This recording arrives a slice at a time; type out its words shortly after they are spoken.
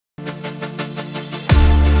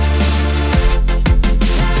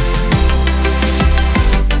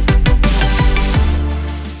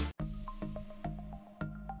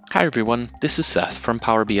Hi everyone, this is Seth from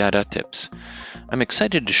PowerBI.Tips. I'm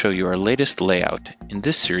excited to show you our latest layout in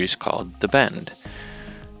this series called The Bend.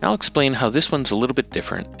 I'll explain how this one's a little bit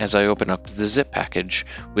different as I open up the zip package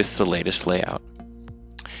with the latest layout.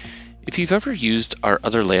 If you've ever used our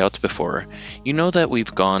other layouts before, you know that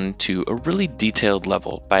we've gone to a really detailed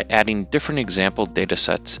level by adding different example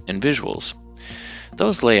datasets and visuals.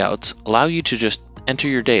 Those layouts allow you to just enter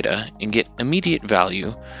your data and get immediate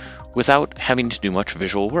value without having to do much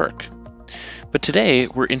visual work. But today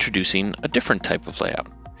we're introducing a different type of layout.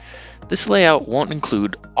 This layout won't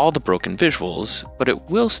include all the broken visuals, but it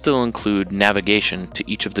will still include navigation to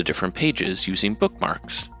each of the different pages using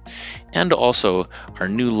bookmarks. And also our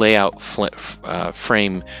new layout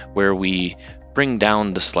frame where we bring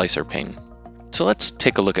down the slicer pane. So let's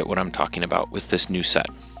take a look at what I'm talking about with this new set.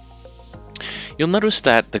 You'll notice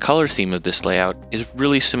that the color theme of this layout is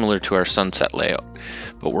really similar to our sunset layout,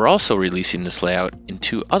 but we're also releasing this layout in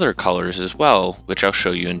two other colors as well, which I'll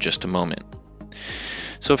show you in just a moment.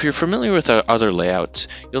 So if you're familiar with our other layouts,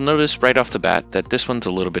 you'll notice right off the bat that this one's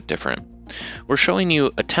a little bit different. We're showing you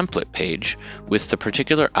a template page with the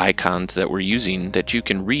particular icons that we're using that you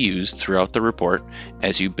can reuse throughout the report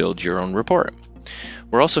as you build your own report.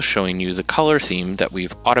 We're also showing you the color theme that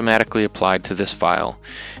we've automatically applied to this file,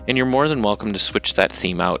 and you're more than welcome to switch that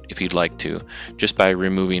theme out if you'd like to, just by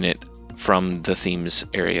removing it from the themes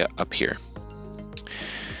area up here.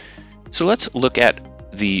 So let's look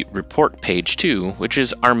at the report page 2, which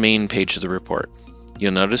is our main page of the report.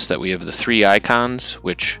 You'll notice that we have the three icons,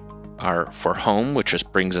 which are for home, which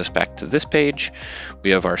just brings us back to this page. We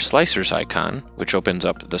have our slicers icon, which opens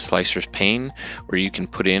up the slicers pane where you can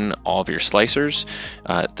put in all of your slicers.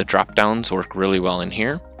 The drop downs work really well in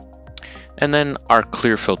here. And then our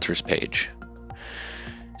clear filters page.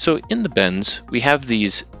 So in the bends, we have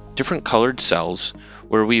these different colored cells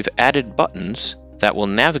where we've added buttons that will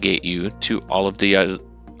navigate you to all of the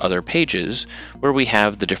other pages where we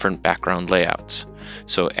have the different background layouts.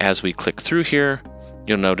 So as we click through here,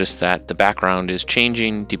 you'll notice that the background is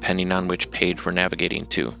changing depending on which page we're navigating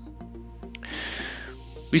to.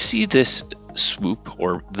 We see this swoop,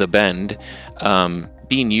 or the bend,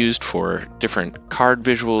 being used for different card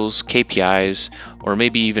visuals, KPIs, or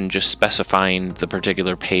maybe even just specifying the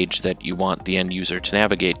particular page that you want the end user to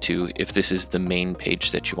navigate to if this is the main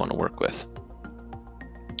page that you want to work with.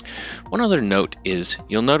 One other note is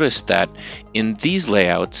you'll notice that in these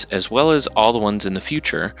layouts, as well as all the ones in the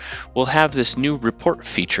future, we'll have this new Report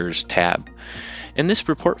Features tab. And this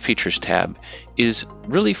Report Features tab is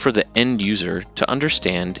really for the end user to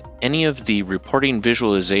understand any of the reporting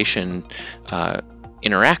visualization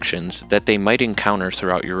interactions that they might encounter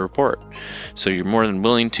throughout your report. So you're more than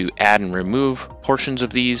willing to add and remove portions of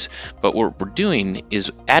these, but what we're doing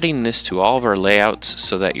is adding this to all of our layouts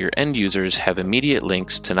so that your end users have immediate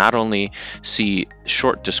links to not only see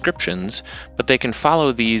short descriptions, but they can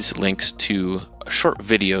follow these links to short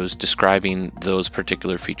videos describing those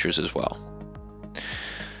particular features as well.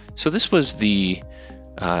 So this was the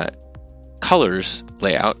colors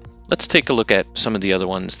layout. Let's take a look at some of the other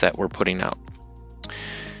ones that we're putting out.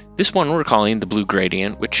 This one we're calling the blue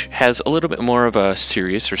gradient, which has a little bit more of a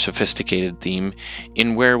serious or sophisticated theme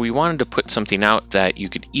in where we wanted to put something out that you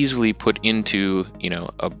could easily put into,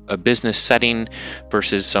 a business setting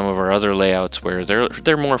versus some of our other layouts where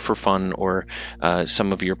they're more for fun or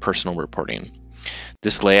some of your personal reporting.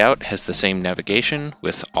 This layout has the same navigation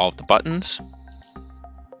with all of the buttons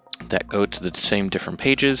that go to the same different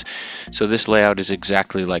pages. So this layout is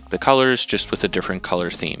exactly like the colors, just with a different color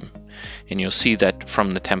theme. And you'll see that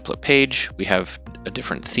from the template page, we have a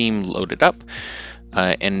different theme loaded up,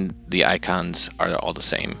 and the icons are all the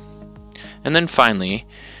same. And then finally,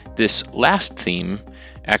 this last theme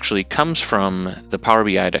actually comes from the Power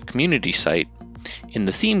BI community site in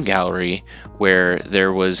the theme gallery, where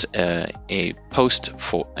there was a post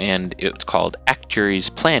for, and it's called Actuaries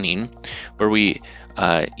Planning, where we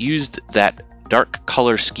used that dark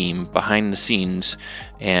color scheme behind the scenes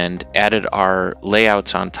and added our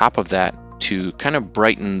layouts on top of that to kind of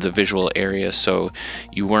brighten the visual area so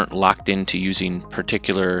you weren't locked into using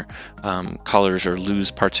particular colors or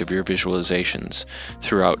lose parts of your visualizations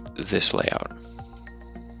throughout this layout.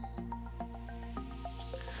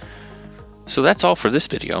 So that's all for this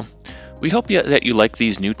video. We hope that you like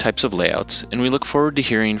these new types of layouts, and we look forward to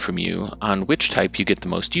hearing from you on which type you get the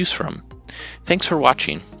most use from. Thanks for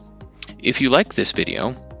watching. If you like this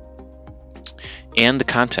video and the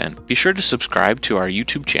content, be sure to subscribe to our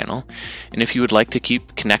YouTube channel, and if you would like to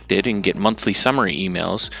keep connected and get monthly summary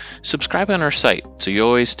emails, subscribe on our site so you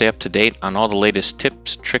always stay up to date on all the latest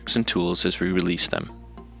tips, tricks, and tools as we release them.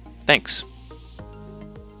 Thanks.